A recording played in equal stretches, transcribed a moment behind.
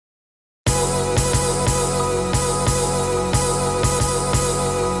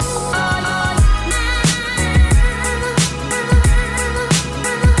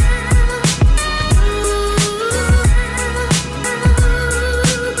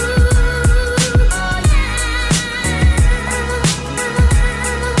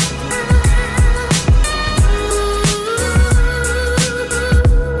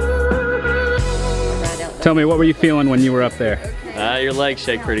Tell me, what were you feeling when you were up there? Your legs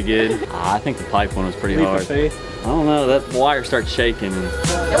shake pretty good. I think the pipe one was pretty hard. I don't know, that wire starts shaking. Come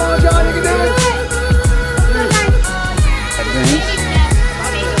on, John, you can do it!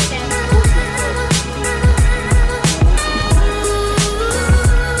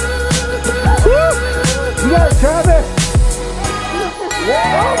 You got it, Travis!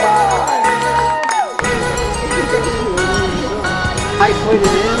 Yeah! High swing it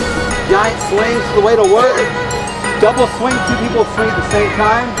in, giant swings the way to work. Double swing, two people swing at the same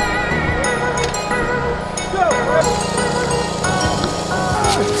time.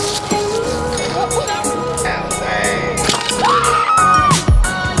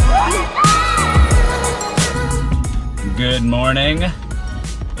 Good morning.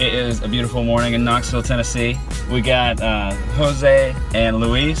 It is a beautiful morning in Knoxville, Tennessee. We got Jose and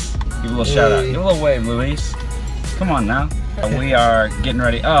Luis. Give a little shout out. Give a little wave, Luis. Come on now. We are getting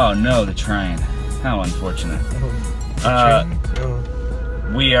ready. Oh no, the train. How unfortunate.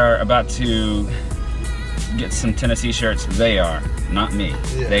 We are about to get some Tennessee shirts. They are, not me.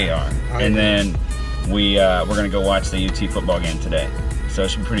 Yeah, they are. And then we're gonna go watch the UT football game today. So it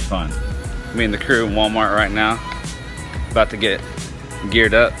should be pretty fun. Me and the crew in Walmart right now, about to get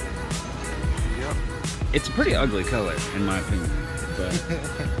geared up. Yep. It's a pretty ugly color, in my opinion. But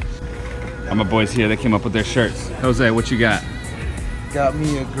all my boys here, they came up with their shirts. Jose, what you got? Got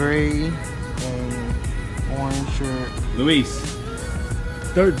me a gray and orange shirt. Luis,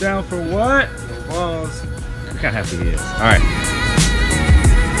 third down for what? The balls. Look how happy he is. All right.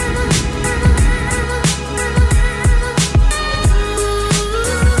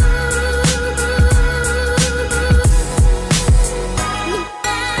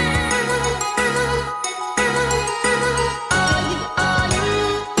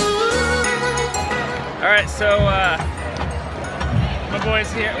 Alright, so my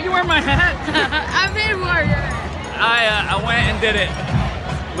boys here. You wear my hat? I did wear your hat. I went and did it.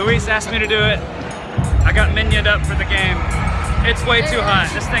 Luis asked me to do it. I got minioned up for the game. It's way too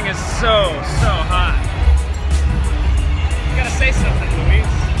hot. This thing is so hot. You gotta say something, Luis.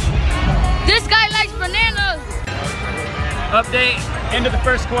 This guy likes bananas. Update, end of the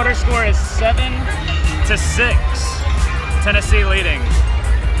first quarter, score is 7-6. Tennessee leading.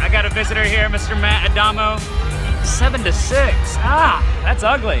 I got a visitor here, Mr. Matt Adamo. 7-6. Ah, that's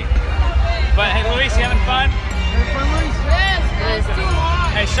ugly. But hey, Luis, you having fun? Yes, it's too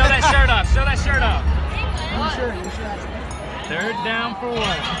hot. Hey, show that shirt off. Show that shirt off. Third down for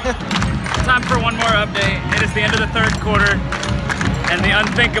what? Time for one more update. It is the end of the third quarter, and the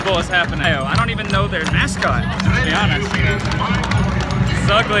unthinkable is happening. I don't even know their mascot, to be honest. It's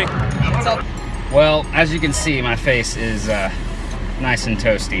ugly. Well, as you can see, my face is nice and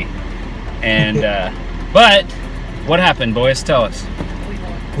toasty. And but what happened, boys? Tell us.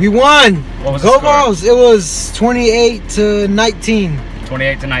 We won. What was Go the score? Balls. It was 28-19.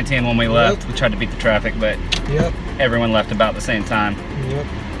 28-19 when we left. We tried to beat the traffic, but everyone left about the same time.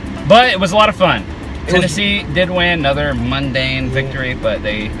 But it was a lot of fun. Tennessee did win, another mundane victory, but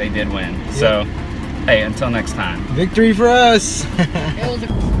they did win. So, hey, until next time. Victory for us.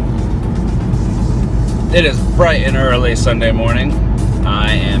 It is bright and early Sunday morning.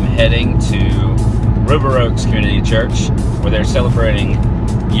 I am heading to River Oaks Community Church, where they're celebrating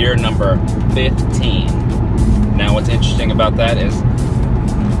year number 15. Now what's interesting about that is,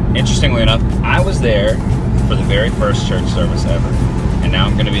 interestingly enough, I was there for the very first church service ever. And now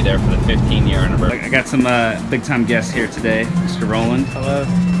I'm going to be there for the 15-year anniversary. I got some big-time guests here today. Mr. Roland. Hello.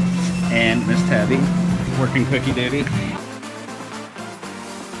 And Miss Tabby, working cookie duty.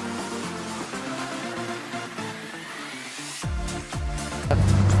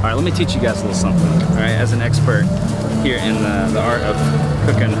 All right, let me teach you guys a little something. All right, as an expert here in the art of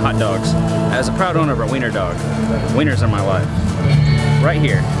cooking hot dogs, as a proud owner of a wiener dog, wieners are my life. Right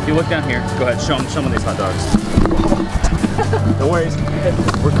here, if you look down here, go ahead, show them these hot dogs. No worries.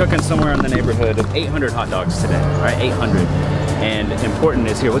 We're cooking somewhere in the neighborhood of 800 hot dogs today, right? 800. And important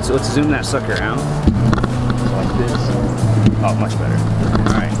is here, let's zoom that sucker out. Like this. Oh, much better.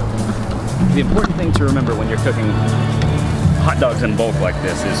 All right. The important thing to remember when you're cooking hot dogs in bulk like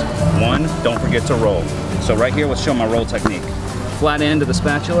this is, one, don't forget to roll. So right here, let's show my roll technique. Flat end of the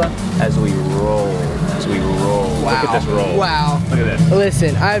spatula as we roll. Wow. Look at this roll. Wow. Look at this.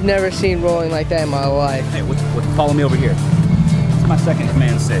 Listen, I've never seen rolling like that in my life. Hey, follow me over here. It's my second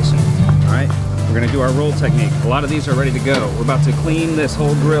command station. All right, we're gonna do our roll technique. A lot of these are ready to go. We're about to clean this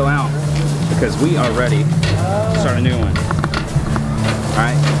whole grill out because we are ready to start a new one. All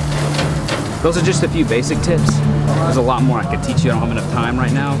right. Those are just a few basic tips. There's a lot more I could teach you. I don't have enough time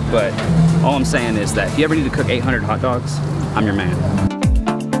right now, but all I'm saying is that if you ever need to cook 800 hot dogs, I'm your man.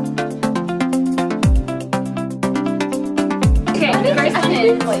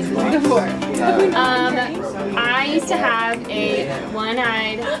 I used to have a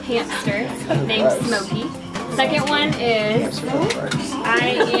one-eyed hamster named Smokey. Second one is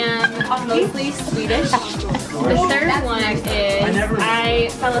I am mostly Swedish. The third one is I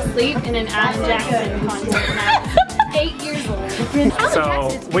fell asleep in an Adam Jackson concert when I was 8 years old.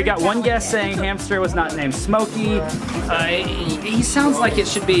 So we got one guest saying hamster was not named Smokey. He sounds like it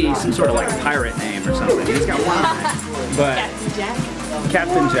should be some sort of like pirate name or something. He's got one name. But Captain Jack.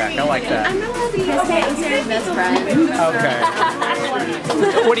 Captain Jack, I like that. I'm not going to be his best friend. Okay.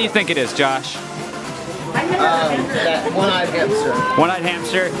 What do you think it is, Josh? That one-eyed hamster. One-eyed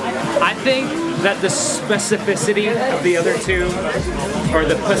hamster. I think that the specificity of the other two, or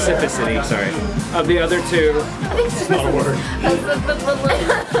the specificity, sorry, of the other two,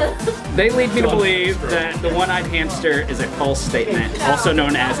 they lead me to believe that the one-eyed hamster is a false statement, also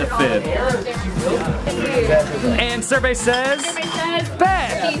known as a fib. And survey says,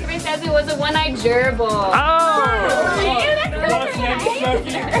 bet. Survey says it was a one-eyed gerbil. Oh!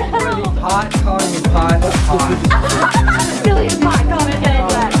 Pot calling you pot. Billy the pot calling it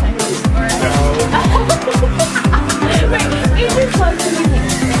that.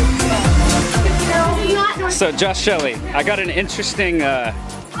 So Josh Shelley, I got an interesting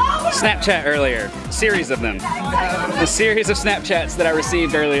Snapchat earlier, a series of them. A series of Snapchats that I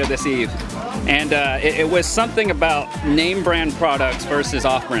received earlier this eve. And it was something about name brand products versus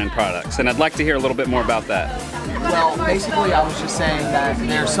off-brand products. And I'd like to hear a little bit more about that. Well, basically, I was just saying that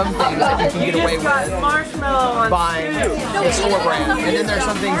there are some things that you can get away with buying a store brand, and then there are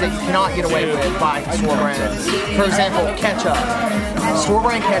some things that you cannot get away with buying a store brand. For example, ketchup. Store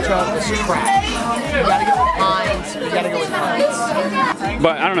brand ketchup is trash. You gotta go with Heinz, you gotta go with Heinz.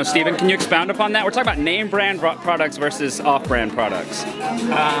 But I don't know, Steven, can you expound upon that? We're talking about name brand products versus off-brand products.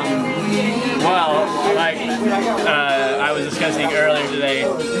 Well, like I was discussing earlier today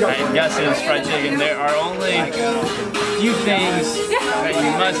at Gus's Fried Chicken, there are only a few things that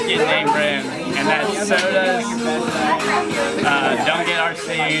you must get name brand, and that's sodas. Don't get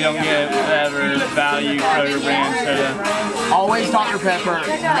RC, don't get whatever value Kroger brand soda. Always Dr. Pepper,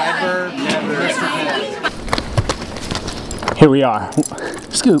 never Mr. Pibb. Here we are.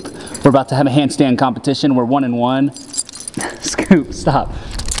 Scoop. We're about to have a handstand competition. We're 1-1. Scoop, stop.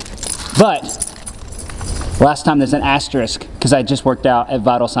 But last time there's an asterisk because I just worked out at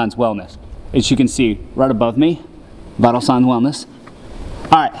Vital Signs Wellness. As you can see right above me, Vital Signs Wellness.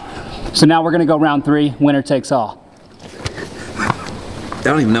 All right, so now we're gonna go round 3, winner takes all. I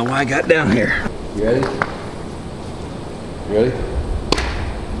don't even know why I got down here. You ready? You ready?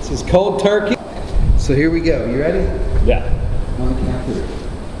 This is cold turkey. So here we go. You ready? Yeah. On the count of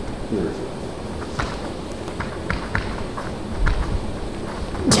 3.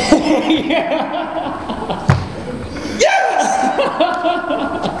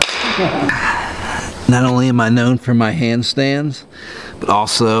 Not only am I known for my handstands, but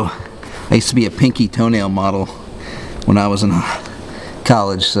also I used to be a pinky toenail model when I was in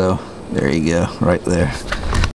college, so there you go, right there.